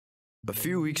A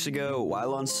few weeks ago,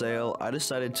 while on sale, I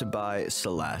decided to buy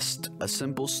Celeste, a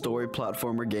simple story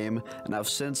platformer game, and I've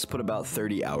since put about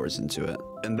 30 hours into it.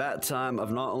 In that time,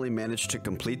 I've not only managed to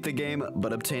complete the game,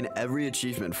 but obtain every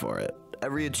achievement for it.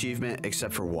 Every achievement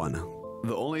except for one.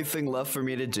 The only thing left for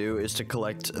me to do is to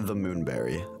collect the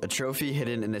Moonberry, a trophy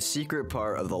hidden in a secret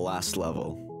part of the last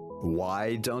level.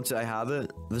 Why don't I have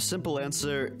it? The simple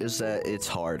answer is that it's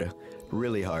hard.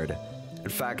 Really hard. In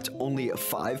fact, only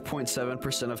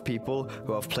 5.7% of people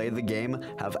who have played the game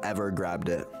have ever grabbed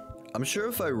it. I'm sure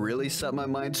if I really set my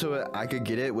mind to it, I could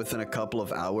get it within a couple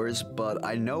of hours, but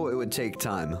I know it would take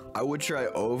time. I would try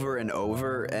over and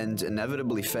over and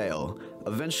inevitably fail.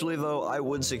 Eventually though, I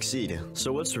would succeed.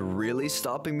 So what's really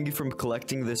stopping me from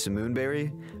collecting this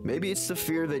Moonberry? Maybe it's the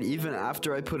fear that even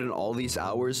after I put in all these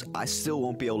hours, I still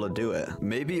won't be able to do it.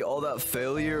 Maybe all that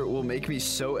failure will make me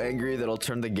so angry that I'll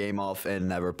turn the game off and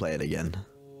never play it again.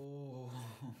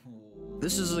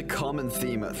 This is a common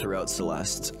theme throughout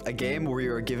Celeste, a game where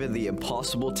you are given the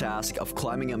impossible task of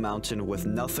climbing a mountain with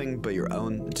nothing but your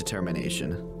own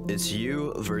determination. It's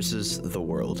you versus the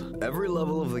world. Every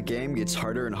level of the game gets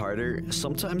harder and harder,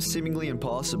 sometimes seemingly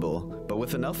impossible, but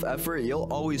with enough effort,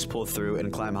 you'll always pull through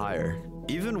and climb higher.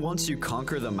 Even once you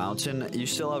conquer the mountain, you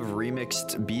still have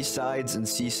remixed B-sides and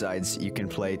C-sides you can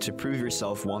play to prove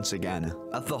yourself once again.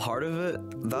 At the heart of it,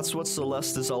 that's what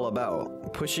Celeste is all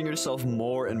about, pushing yourself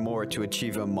more and more to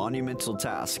achieve a monumental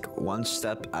task, one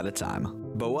step at a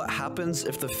time. But what happens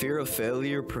if the fear of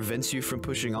failure prevents you from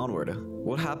pushing onward?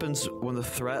 What happens when the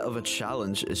threat of a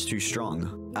challenge is too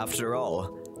strong? After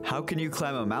all, how can you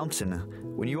climb a mountain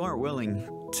when you aren't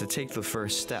willing to take the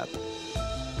first step?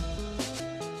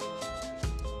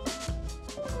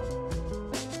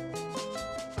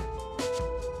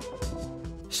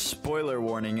 Spoiler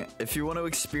warning, if you want to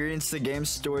experience the game's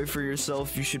story for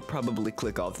yourself, you should probably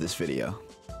click off this video.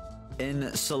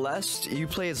 In Celeste, you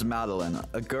play as Madeline,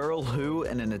 a girl who,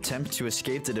 in an attempt to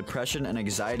escape the depression and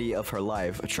anxiety of her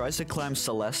life, tries to climb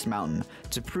Celeste Mountain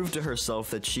to prove to herself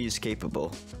that she is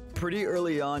capable. Pretty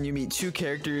early on, you meet two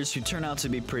characters who turn out to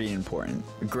be pretty important.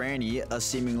 Granny, a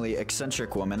seemingly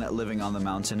eccentric woman living on the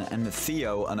mountain, and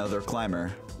Theo, another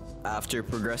climber. After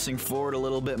progressing forward a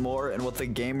little bit more in what the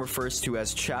game refers to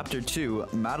as Chapter 2,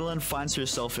 Madeline finds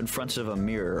herself in front of a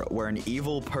mirror where an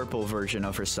evil purple version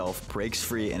of herself breaks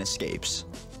free and escapes.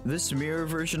 This mirror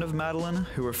version of Madeline,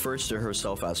 who refers to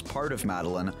herself as part of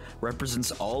Madeline,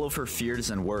 represents all of her fears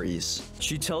and worries.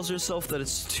 She tells herself that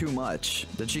it's too much,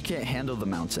 that she can't handle the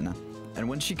mountain. And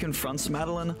when she confronts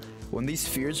Madeline, when these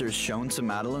fears are shown to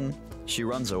Madeline, she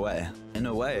runs away. In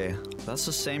a way, that's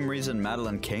the same reason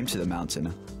Madeline came to the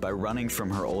mountain, by running from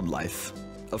her old life.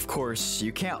 Of course,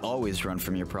 you can't always run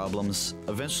from your problems.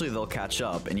 Eventually they'll catch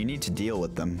up and you need to deal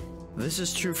with them. This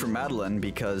is true for Madeline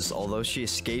because although she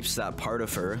escapes that part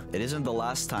of her, it isn't the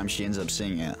last time she ends up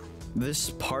seeing it.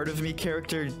 This part of me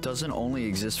character doesn't only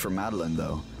exist for Madeline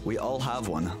though. We all have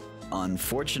one.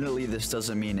 Unfortunately, this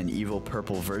doesn't mean an evil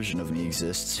purple version of me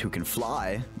exists who can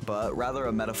fly, but rather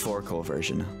a metaphorical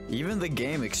version. Even the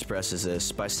game expresses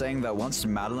this by saying that once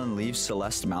Madeline leaves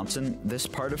Celeste Mountain, this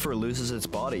part of her loses its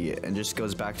body and just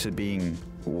goes back to being,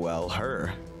 well,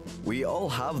 her. We all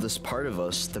have this part of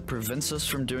us that prevents us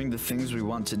from doing the things we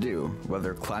want to do,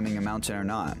 whether climbing a mountain or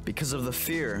not, because of the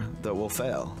fear that we'll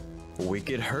fail. We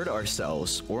could hurt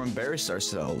ourselves, or embarrass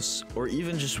ourselves, or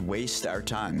even just waste our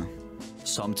time.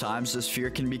 Sometimes this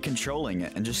fear can be controlling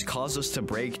and just cause us to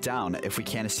break down if we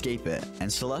can't escape it,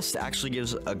 and Celeste actually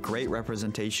gives a great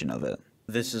representation of it.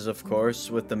 This is, of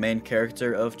course, with the main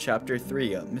character of Chapter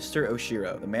 3, Mr.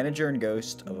 Oshiro, the manager and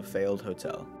ghost of a failed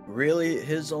hotel. Really,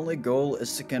 his only goal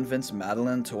is to convince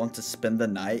Madeline to want to spend the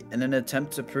night in an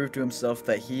attempt to prove to himself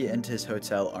that he and his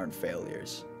hotel aren't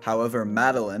failures. However,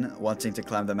 Madeline, wanting to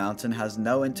climb the mountain, has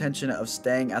no intention of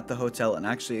staying at the hotel and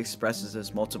actually expresses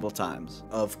this multiple times.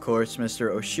 Of course,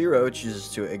 Mr. Oshiro chooses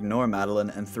to ignore Madeline,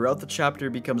 and throughout the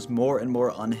chapter becomes more and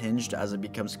more unhinged as it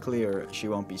becomes clear she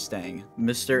won't be staying.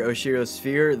 Mr. Oshiro's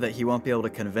fear that he won't be able to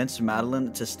convince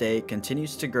Madeline to stay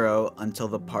continues to grow until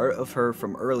the part of her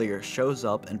from earlier shows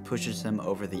up and pushes him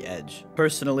over the edge.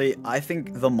 Personally, I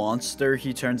think the monster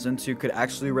he turns into could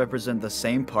actually represent the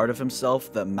same part of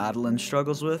himself that Madeline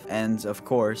struggles with. And of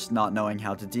course, not knowing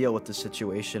how to deal with the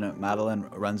situation, Madeline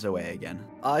runs away again.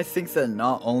 I think that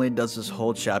not only does this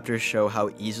whole chapter show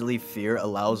how easily fear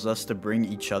allows us to bring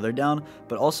each other down,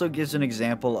 but also gives an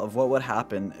example of what would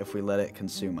happen if we let it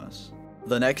consume us.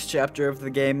 The next chapter of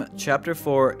the game, Chapter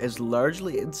 4, is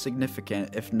largely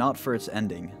insignificant if not for its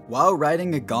ending. While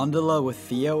riding a gondola with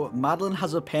Theo, Madeline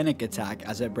has a panic attack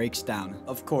as it breaks down.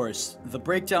 Of course, the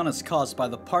breakdown is caused by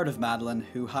the part of Madeline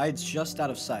who hides just out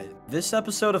of sight. This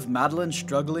episode of Madeline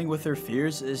struggling with her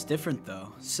fears is different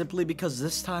though, simply because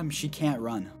this time she can't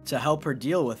run. To help her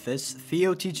deal with this,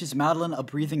 Theo teaches Madeline a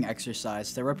breathing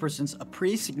exercise that represents a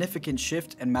pretty significant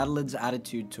shift in Madeline's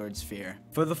attitude towards fear.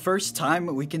 For the first time,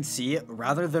 we can see,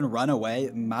 rather than run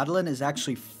away, Madeline is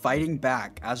actually fighting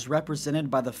back, as represented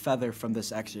by the feather from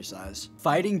this exercise.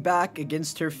 Fighting back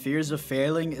against her fears of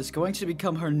failing is going to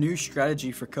become her new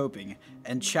strategy for coping,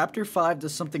 and Chapter 5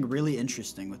 does something really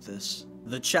interesting with this.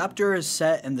 The chapter is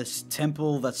set in this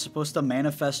temple that's supposed to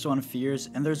manifest on fears,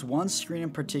 and there's one screen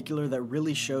in particular that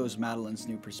really shows Madeline's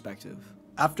new perspective.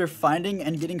 After finding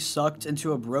and getting sucked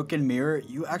into a broken mirror,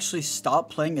 you actually stop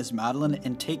playing as Madeline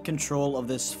and take control of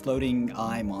this floating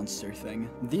eye monster thing.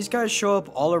 These guys show up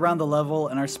all around the level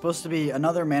and are supposed to be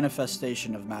another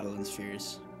manifestation of Madeline's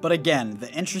fears. But again,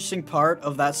 the interesting part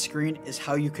of that screen is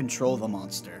how you control the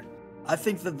monster. I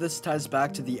think that this ties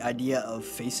back to the idea of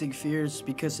facing fears,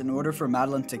 because in order for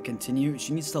Madeline to continue,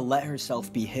 she needs to let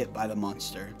herself be hit by the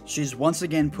monster. She's once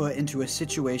again put into a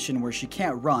situation where she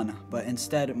can't run, but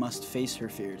instead must face her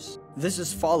fears. This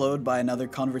is followed by another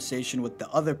conversation with the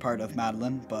other part of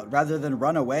Madeline, but rather than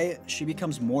run away, she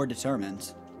becomes more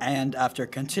determined. And after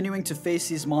continuing to face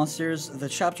these monsters, the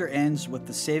chapter ends with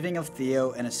the saving of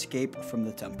Theo and escape from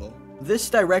the temple.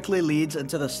 This directly leads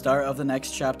into the start of the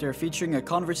next chapter, featuring a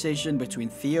conversation between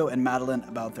Theo and Madeline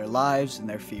about their lives and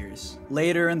their fears.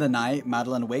 Later in the night,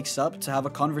 Madeline wakes up to have a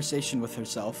conversation with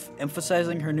herself,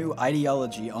 emphasizing her new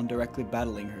ideology on directly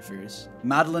battling her fears.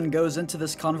 Madeline goes into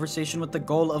this conversation with the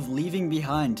goal of leaving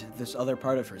behind this other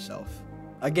part of herself.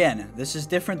 Again, this is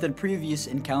different than previous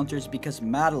encounters because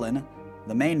Madeline,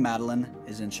 the main Madeline,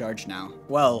 is in charge now.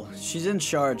 Well, she's in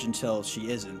charge until she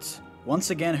isn't.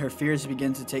 Once again, her fears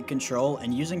begin to take control,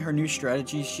 and using her new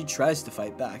strategy, she tries to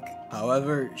fight back.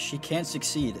 However, she can't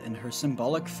succeed, and her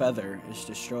symbolic feather is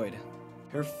destroyed.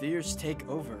 Her fears take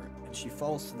over, and she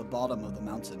falls to the bottom of the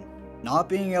mountain. Not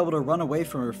being able to run away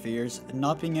from her fears, and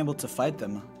not being able to fight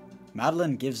them,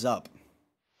 Madeline gives up.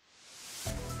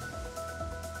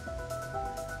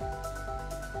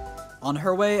 On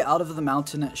her way out of the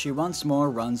mountain, she once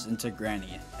more runs into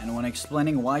Granny, and when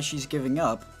explaining why she's giving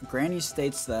up, Granny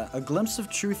states that a glimpse of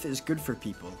truth is good for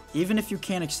people, even if you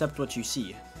can't accept what you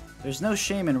see. There's no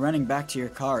shame in running back to your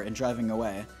car and driving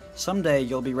away. Someday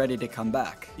you'll be ready to come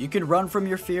back. You can run from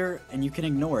your fear and you can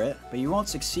ignore it, but you won't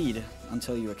succeed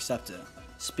until you accept it.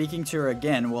 Speaking to her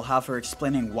again, we'll have her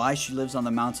explaining why she lives on the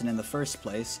mountain in the first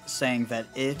place, saying that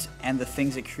it and the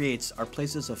things it creates are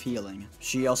places of healing.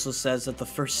 She also says that the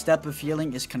first step of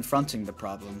healing is confronting the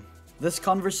problem. This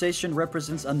conversation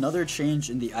represents another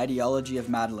change in the ideology of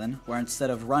Madeline, where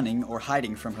instead of running or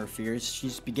hiding from her fears,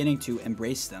 she's beginning to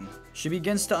embrace them. She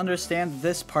begins to understand that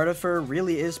this part of her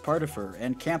really is part of her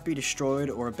and can't be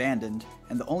destroyed or abandoned,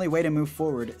 and the only way to move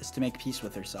forward is to make peace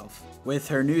with herself. With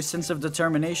her new sense of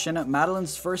determination,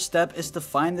 Madeline's first step is to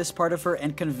find this part of her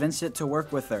and convince it to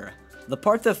work with her. The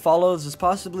part that follows is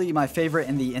possibly my favorite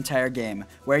in the entire game,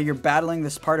 where you're battling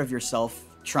this part of yourself,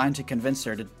 trying to convince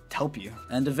her to help you.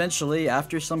 And eventually,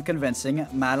 after some convincing,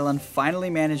 Madeline finally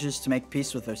manages to make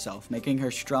peace with herself, making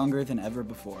her stronger than ever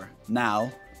before.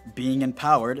 Now, being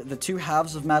empowered, the two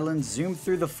halves of Madeline zoom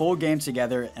through the full game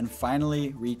together and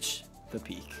finally reach the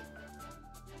peak.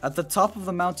 At the top of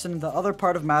the mountain, the other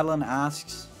part of Madeline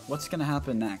asks, what's gonna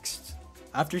happen next?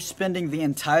 After spending the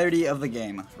entirety of the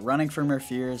game running from her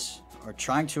fears, or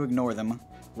trying to ignore them,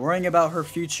 worrying about her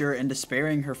future and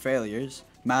despairing her failures,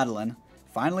 Madeline,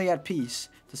 finally at peace,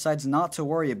 decides not to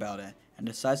worry about it and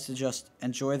decides to just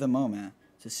enjoy the moment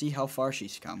to see how far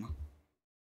she's come.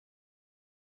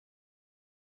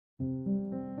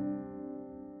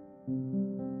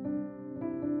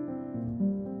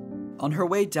 On her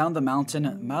way down the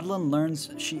mountain, Madeline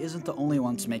learns she isn't the only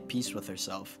one to make peace with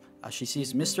herself, as she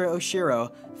sees Mr.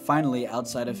 Oshiro finally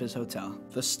outside of his hotel.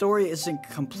 The story isn't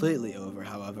completely over,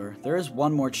 however. There is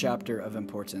one more chapter of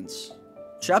importance.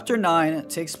 Chapter 9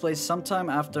 takes place sometime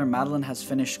after Madeline has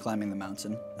finished climbing the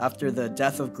mountain. After the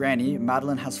death of Granny,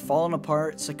 Madeline has fallen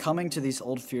apart, succumbing to these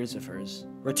old fears of hers.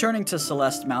 Returning to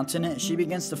Celeste Mountain, she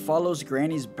begins to follow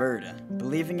Granny's bird,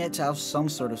 believing it to have some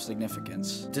sort of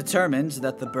significance. Determined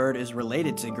that the bird is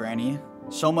related to Granny,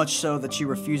 so much so that she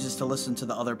refuses to listen to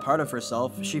the other part of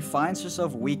herself, she finds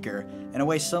herself weaker in a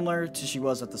way similar to she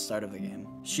was at the start of the game.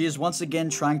 She is once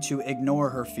again trying to ignore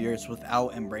her fears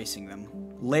without embracing them.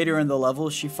 Later in the level,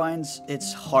 she finds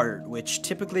its heart, which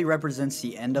typically represents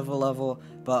the end of a level,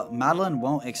 but Madeline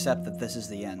won't accept that this is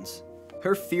the end.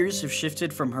 Her fears have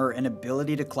shifted from her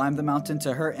inability to climb the mountain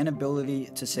to her inability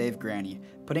to save Granny,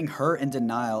 putting her in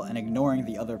denial and ignoring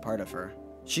the other part of her.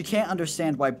 She can't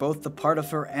understand why both the part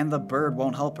of her and the bird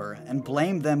won't help her, and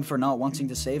blame them for not wanting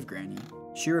to save Granny.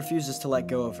 She refuses to let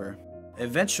go of her.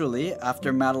 Eventually,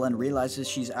 after Madeline realizes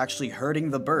she's actually hurting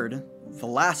the bird, the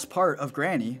last part of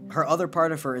Granny, her other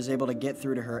part of her is able to get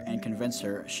through to her and convince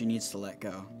her she needs to let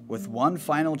go. With one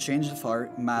final change of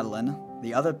heart, Madeline,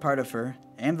 the other part of her,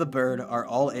 and the bird are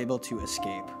all able to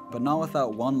escape, but not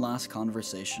without one last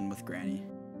conversation with Granny.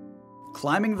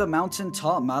 Climbing the mountain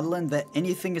taught Madeline that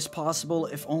anything is possible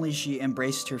if only she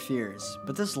embraced her fears,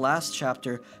 but this last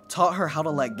chapter taught her how to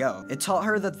let go. It taught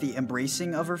her that the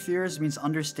embracing of her fears means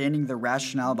understanding the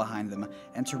rationale behind them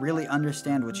and to really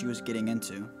understand what she was getting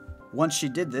into. Once she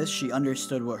did this, she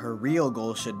understood what her real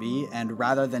goal should be, and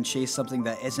rather than chase something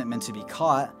that isn't meant to be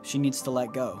caught, she needs to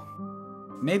let go.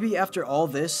 Maybe after all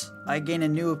this, I gain a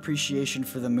new appreciation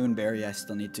for the moonberry I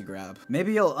still need to grab.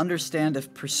 Maybe I'll understand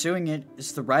if pursuing it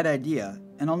is the right idea,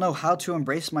 and I'll know how to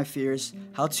embrace my fears,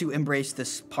 how to embrace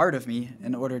this part of me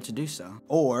in order to do so.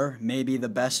 Or maybe the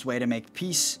best way to make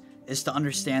peace is to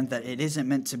understand that it isn't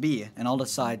meant to be, and I'll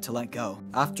decide to let go.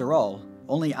 After all,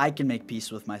 only I can make peace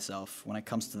with myself when it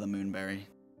comes to the moonberry.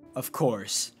 Of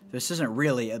course, this isn't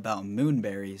really about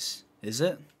moonberries, is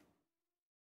it?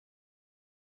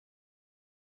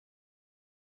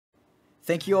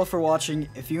 Thank you all for watching.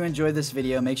 If you enjoyed this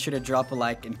video, make sure to drop a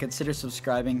like and consider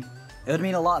subscribing. It would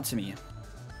mean a lot to me.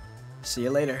 See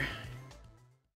you later.